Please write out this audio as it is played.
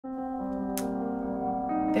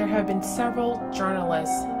There have been several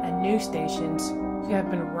journalists and news stations who have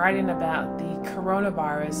been writing about the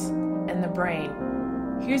coronavirus and the brain.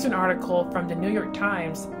 Here's an article from the New York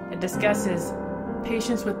Times that discusses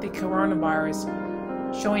patients with the coronavirus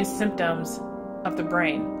showing symptoms of the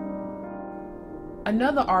brain.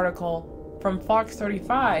 Another article from Fox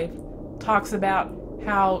 35 talks about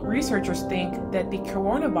how researchers think that the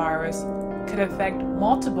coronavirus could affect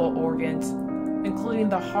multiple organs, including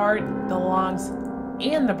the heart, the lungs,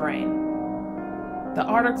 and the brain. The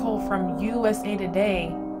article from USA Today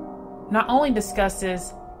not only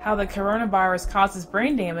discusses how the coronavirus causes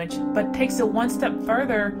brain damage, but takes it one step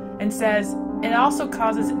further and says it also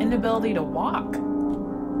causes inability to walk.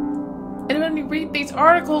 And when we read these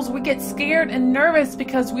articles, we get scared and nervous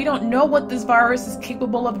because we don't know what this virus is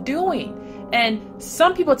capable of doing. And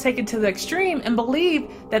some people take it to the extreme and believe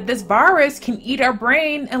that this virus can eat our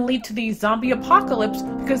brain and lead to the zombie apocalypse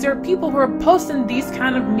because there are people who are posting these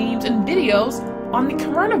kind of memes and videos on the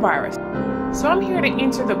coronavirus. So I'm here to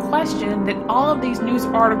answer the question that all of these news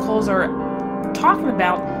articles are talking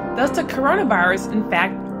about. Does the coronavirus, in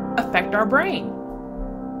fact, affect our brain?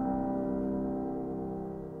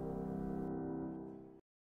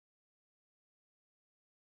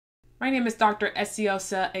 My name is Dr.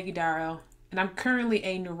 Esiosa Egidaro, and I'm currently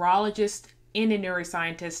a neurologist and a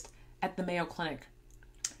neuroscientist at the Mayo Clinic.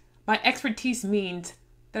 My expertise means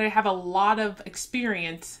that I have a lot of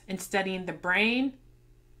experience in studying the brain,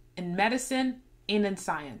 in medicine, and in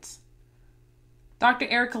science. Dr.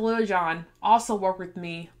 Erica Littlejohn also worked with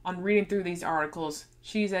me on reading through these articles.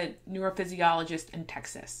 She's a neurophysiologist in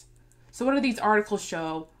Texas. So what do these articles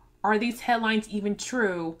show? Are these headlines even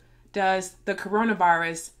true? Does the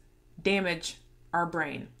coronavirus damage our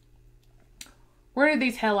brain? Where did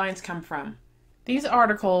these headlines come from? These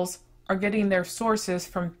articles are getting their sources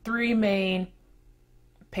from three main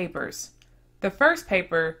papers. The first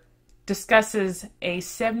paper discusses a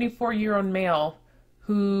 74-year-old male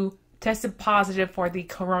who tested positive for the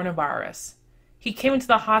coronavirus. He came into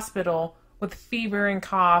the hospital with fever and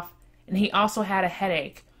cough, and he also had a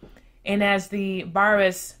headache. And as the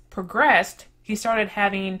virus progressed, he started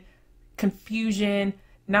having confusion,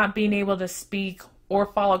 not being able to speak or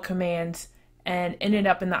follow commands, and ended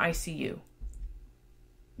up in the ICU.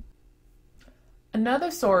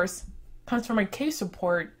 Another source comes from a case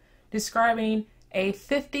report describing a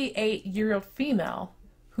 58-year-old female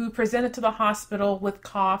who presented to the hospital with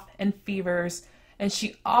cough and fevers, and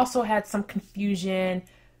she also had some confusion,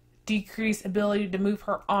 decreased ability to move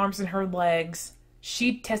her arms and her legs.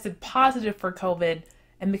 She tested positive for COVID,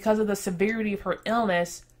 and because of the severity of her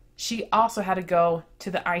illness, she also had to go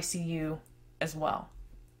to the ICU as well.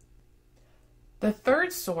 The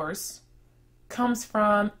third source comes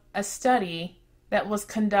from a study that was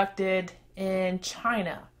conducted in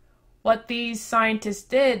China. What these scientists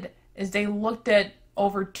did is they looked at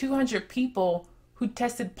over 200 people who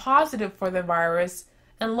tested positive for the virus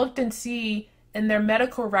and looked and see in their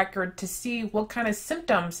medical record to see what kind of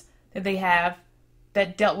symptoms that they have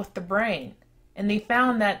that dealt with the brain. And they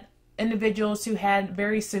found that individuals who had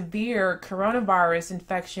very severe coronavirus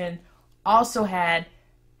infection also had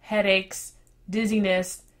headaches,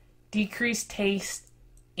 dizziness, decreased taste,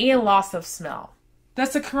 and loss of smell.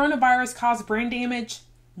 Does the coronavirus cause brain damage?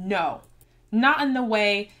 No, not in the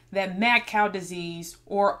way that mad cow disease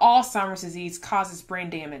or Alzheimer's disease causes brain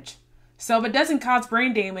damage. So if it doesn't cause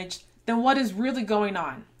brain damage, then what is really going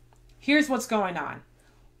on? Here's what's going on.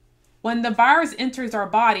 When the virus enters our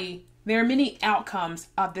body, there are many outcomes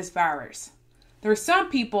of this virus. There are some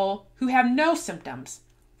people who have no symptoms.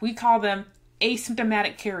 We call them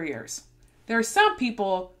asymptomatic carriers. There are some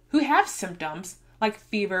people who have symptoms like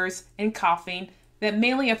fevers and coughing that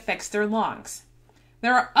mainly affects their lungs.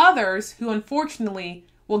 There are others who unfortunately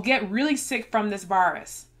will get really sick from this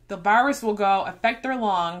virus. The virus will go affect their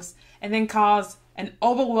lungs and then cause an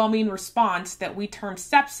overwhelming response that we term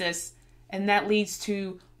sepsis, and that leads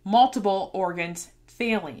to multiple organs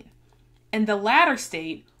failing. In the latter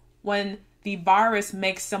state, when the virus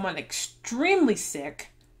makes someone extremely sick,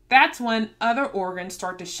 that's when other organs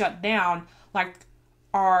start to shut down, like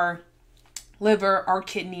our liver, our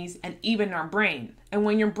kidneys, and even our brain. And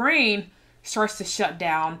when your brain starts to shut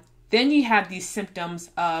down, then you have these symptoms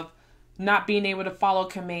of not being able to follow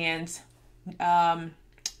commands,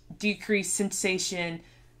 decreased sensation,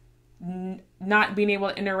 not being able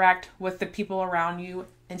to interact with the people around you,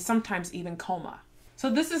 and sometimes even coma. So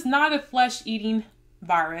this is not a flesh-eating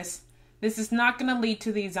virus. This is not going to lead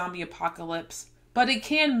to the zombie apocalypse, but it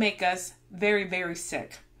can make us very, very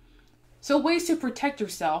sick. So ways to protect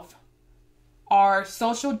yourself are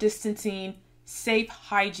social distancing, safe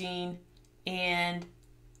hygiene, and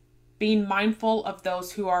being mindful of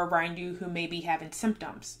those who are around you who may be having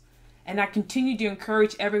symptoms. And I continue to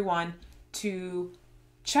encourage everyone to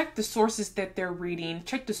check the sources that they're reading,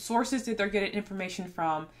 check the sources that they're getting information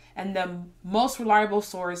from, and the most reliable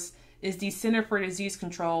source is the Center for Disease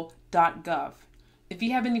Control.gov. If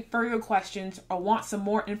you have any further questions or want some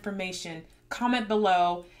more information, comment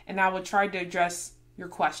below and I will try to address your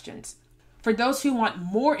questions. For those who want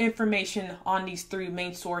more information on these three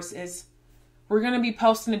main sources, we're going to be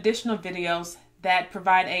posting additional videos that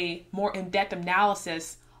provide a more in-depth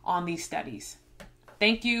analysis on these studies.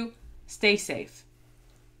 Thank you. Stay safe.